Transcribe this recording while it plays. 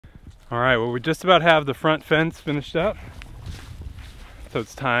All right, well, we just about have the front fence finished up. So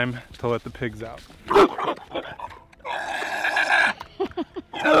it's time to let the pigs out.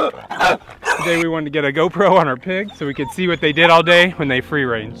 Today we wanted to get a GoPro on our pigs so we could see what they did all day when they free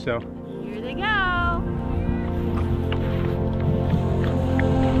range. So here they go.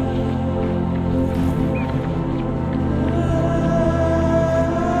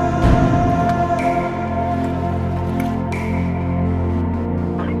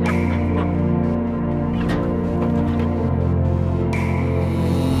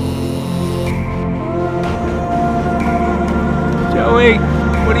 Joey,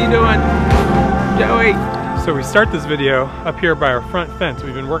 what are you doing? Joey! So we start this video up here by our front fence.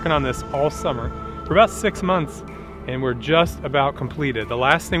 We've been working on this all summer for about 6 months and we're just about completed. The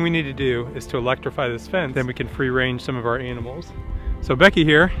last thing we need to do is to electrify this fence, then we can free range some of our animals. So Becky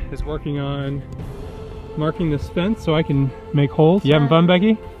here is working on marking this fence so I can make holes. You having fun,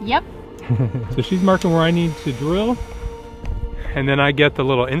 Becky? Yep. So she's marking where I need to drill. And then I get the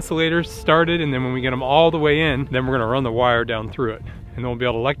little insulators started, and then when we get them all the way in, then we're gonna run the wire down through it. And then we'll be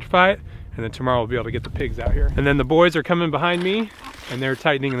able to electrify it, and then tomorrow we'll be able to get the pigs out here. And then the boys are coming behind me, and they're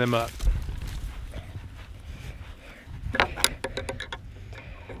tightening them up.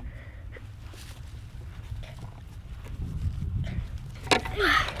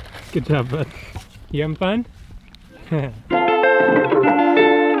 Good job, bud. You having fun?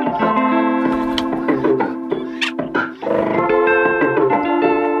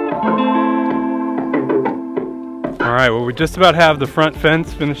 All right, well, we just about have the front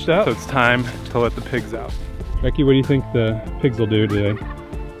fence finished up, so it's time to let the pigs out. Becky, what do you think the pigs will do today?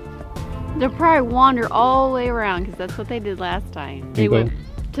 They'll probably wander all the way around because that's what they did last time. They went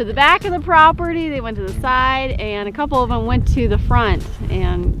to the back of the property, they went to the side, and a couple of them went to the front,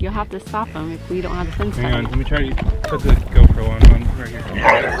 and you'll have to stop them if we don't have the fence Hang on, tied. let me try to put the GoPro on one right here.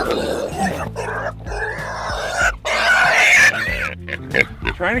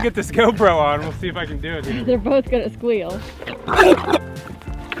 Trying to get this GoPro on, we'll see if I can do it here. They're both gonna squeal.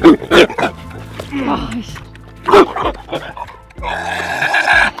 Gosh.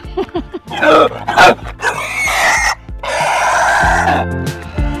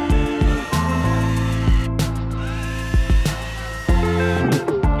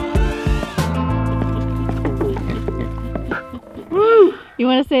 You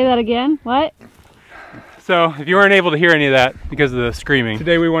want to say that again? What? So, if you weren't able to hear any of that because of the screaming,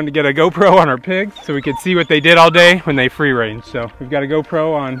 today we wanted to get a GoPro on our pigs so we could see what they did all day when they free range. So, we've got a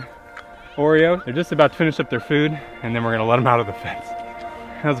GoPro on Oreo. They're just about to finish up their food, and then we're gonna let them out of the fence.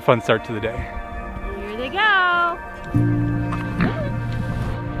 That was a fun start to the day. Here they go.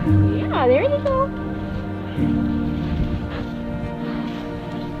 Yeah, there they go.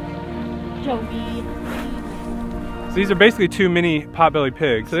 Joey. So these are basically 2 mini potbelly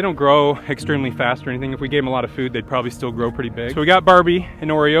pigs. So they don't grow extremely fast or anything. If we gave them a lot of food, they'd probably still grow pretty big. So we got Barbie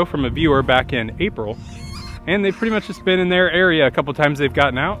and Oreo from a viewer back in April. And they've pretty much just been in their area a couple times they've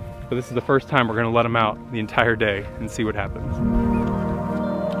gotten out. But this is the first time we're gonna let them out the entire day and see what happens.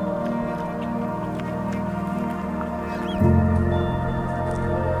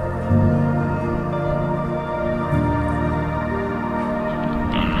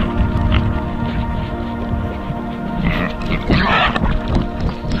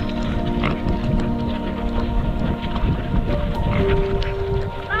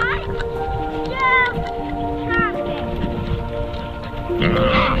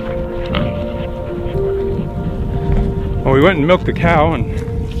 Well, we went and milked the cow, and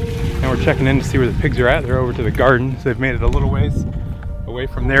now we're checking in to see where the pigs are at. They're over to the garden, so they've made it a little ways away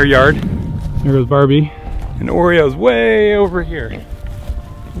from their yard. There goes Barbie, and Oreo's way over here.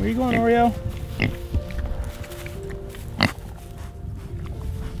 Where are you going, Oreo?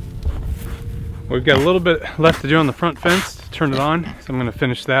 We've got a little bit left to do on the front fence to turn it on, so I'm going to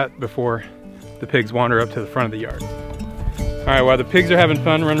finish that before the pigs wander up to the front of the yard. All right, while the pigs are having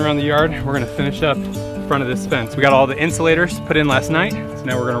fun running around the yard, we're going to finish up the front of this fence. We got all the insulators put in last night, so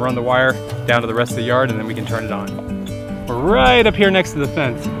now we're going to run the wire down to the rest of the yard and then we can turn it on. We're right up here next to the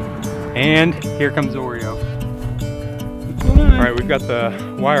fence, and here comes Oreo. All right, we've got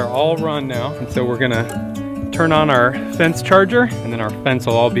the wire all run now, and so we're going to turn on our fence charger, and then our fence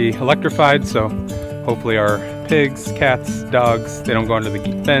will all be electrified, so hopefully our pigs, cats, dogs, they don't go under the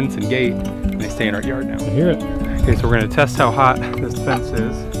fence and gate, and they stay in our yard now. I hear it. Okay, so we're gonna test how hot this fence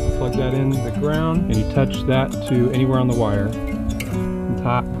is. Plug that in the ground, and you touch that to anywhere on the wire. It's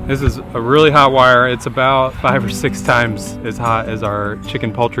hot. This is a really hot wire. It's about 5 or 6 times as hot as our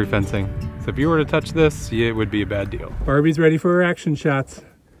chicken poultry fencing. So if you were to touch this, it would be a bad deal. Barbie's ready for her action shots.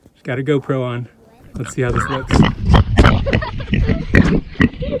 She's got her GoPro on. Let's see how this looks.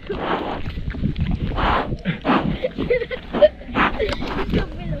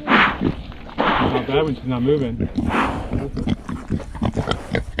 that when she's not moving.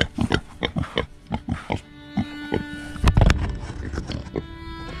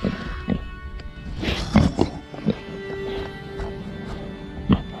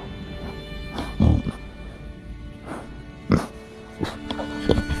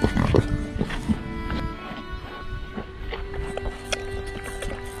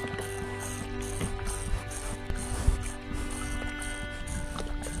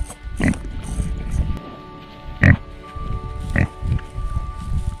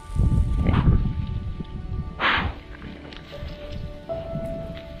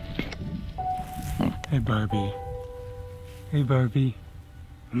 Hey Barbie. Hey Barbie.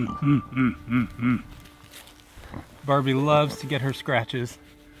 Barbie loves to get her scratches.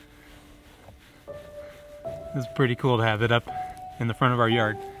 It's pretty cool to have it up in the front of our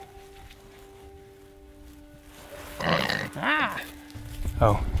yard. Ah!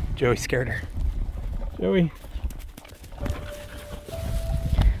 Oh, Joey scared her. Joey.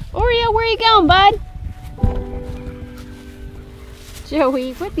 Oreo, where you going, bud?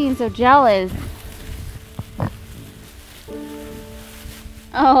 Joey, quit being so jealous.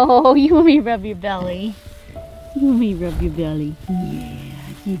 Oh, you want me to rub your belly? You want me to rub your belly? Yeah,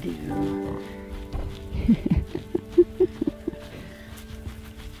 you do.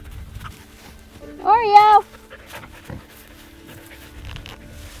 Oreo!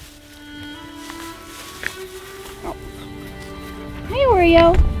 Oh. Hey,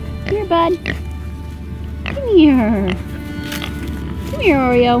 Oreo. Come here, bud. Come here. Come here,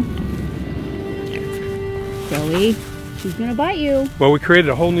 Oreo. Joey. She's gonna bite you. Well, we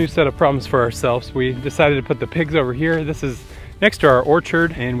created a whole new set of problems for ourselves. We decided to put the pigs over here. This is next to our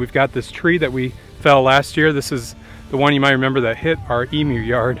orchard, and we've got this tree that we fell last year. This is the one you might remember that hit our emu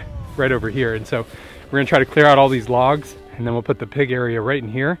yard right over here. And so we're gonna try to clear out all these logs, and then we'll put the pig area right in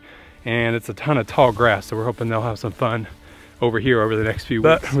here. And it's a ton of tall grass, so we're hoping they'll have some fun over here over the next few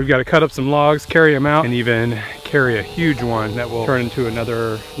weeks. But we've got to cut up some logs, carry them out, and even carry a huge one that will turn into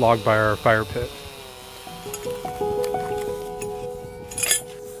another log by our fire pit.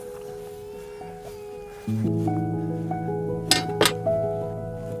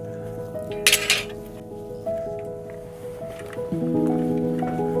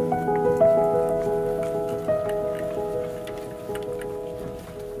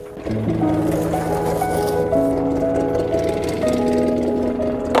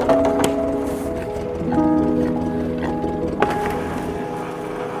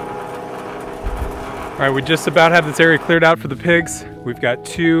 All right, we just about have this area cleared out for the pigs. We've got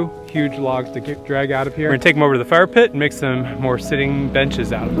 2 huge logs to drag out of here. We're gonna take them over to the fire pit and make some more sitting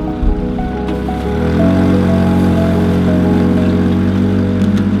benches out of them.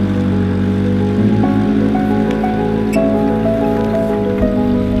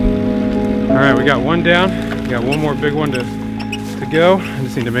 All right, we got one down. We got one more big one to go. I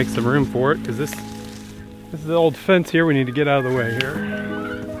just need to make some room for it because this is the old fence here. We need to get out of the way here.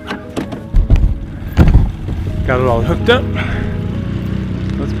 Got it all hooked up.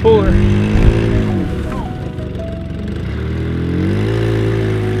 Let's pull her.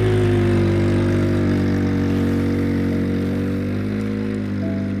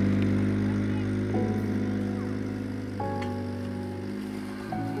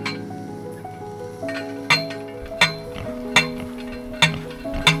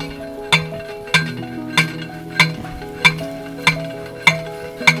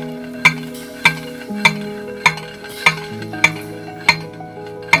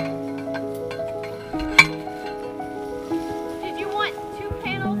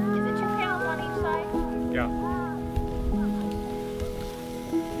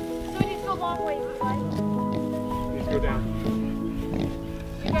 Go down.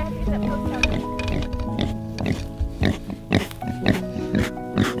 You gotta use that post out there.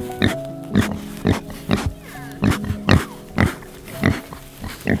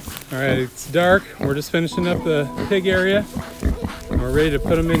 Alright, it's dark. We're just finishing up the pig area. And we're ready to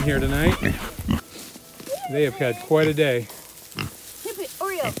put them in here tonight. They have had quite a day.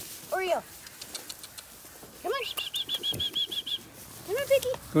 Oreo, Oreo. Come on. Come on, Piggy.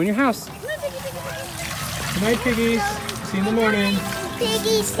 Go in your house. Come on, Piggy, Piggy, Piggy. Good night, piggies. See you in the morning.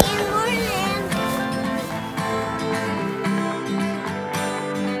 Piggy, see you in the morning.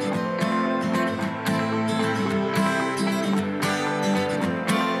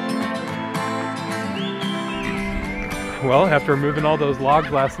 Well, after removing all those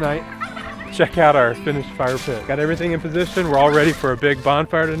logs last night, check out our finished fire pit. Got everything in position. We're all ready for a big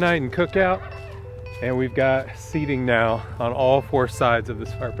bonfire tonight and cookout. And we've got seating now on all 4 sides of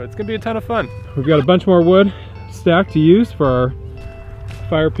this fire pit. It's gonna be a ton of fun. We've got a bunch more wood stacked to use for our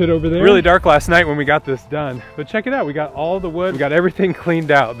fire pit over there. Really dark last night when we got this done, but check it out. We got all the wood, we got everything cleaned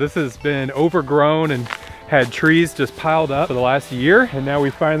out. This has been overgrown and had trees just piled up for the last year, and now we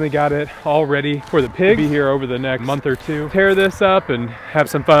finally got it all ready for the pigs. We'll be here over the next month or two. Tear this up and have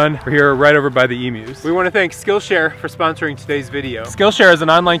some fun. We're here right over by the emus. We want to thank Skillshare for sponsoring today's video. Skillshare is an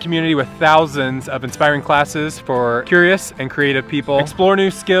online community with thousands of inspiring classes for curious and creative people. Explore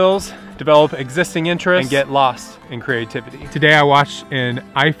new skills, develop existing interests, and get lost in creativity. Today I watched an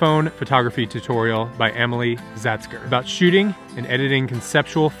iPhone photography tutorial by Emily Zatzker about shooting and editing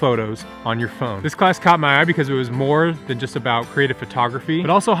conceptual photos on your phone. This class caught my eye because it was more than just about creative photography, but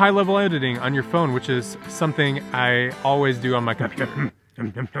also high-level editing on your phone, which is something I always do on my computer.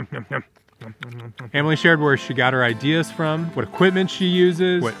 Emily shared where she got her ideas from, what equipment she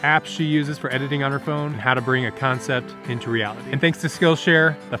uses, what apps she uses for editing on her phone, and how to bring a concept into reality. And thanks to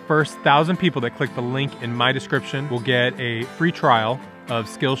Skillshare, the first 1,000 people that click the link in my description will get a free trial of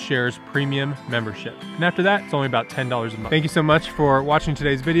Skillshare's premium membership. And after that, it's only about $10 a month. Thank you so much for watching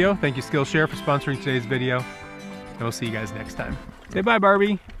today's video. Thank you, Skillshare, for sponsoring today's video. And we'll see you guys next time. Say bye,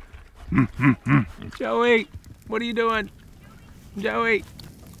 Barbie. Joey, what are you doing? Joey.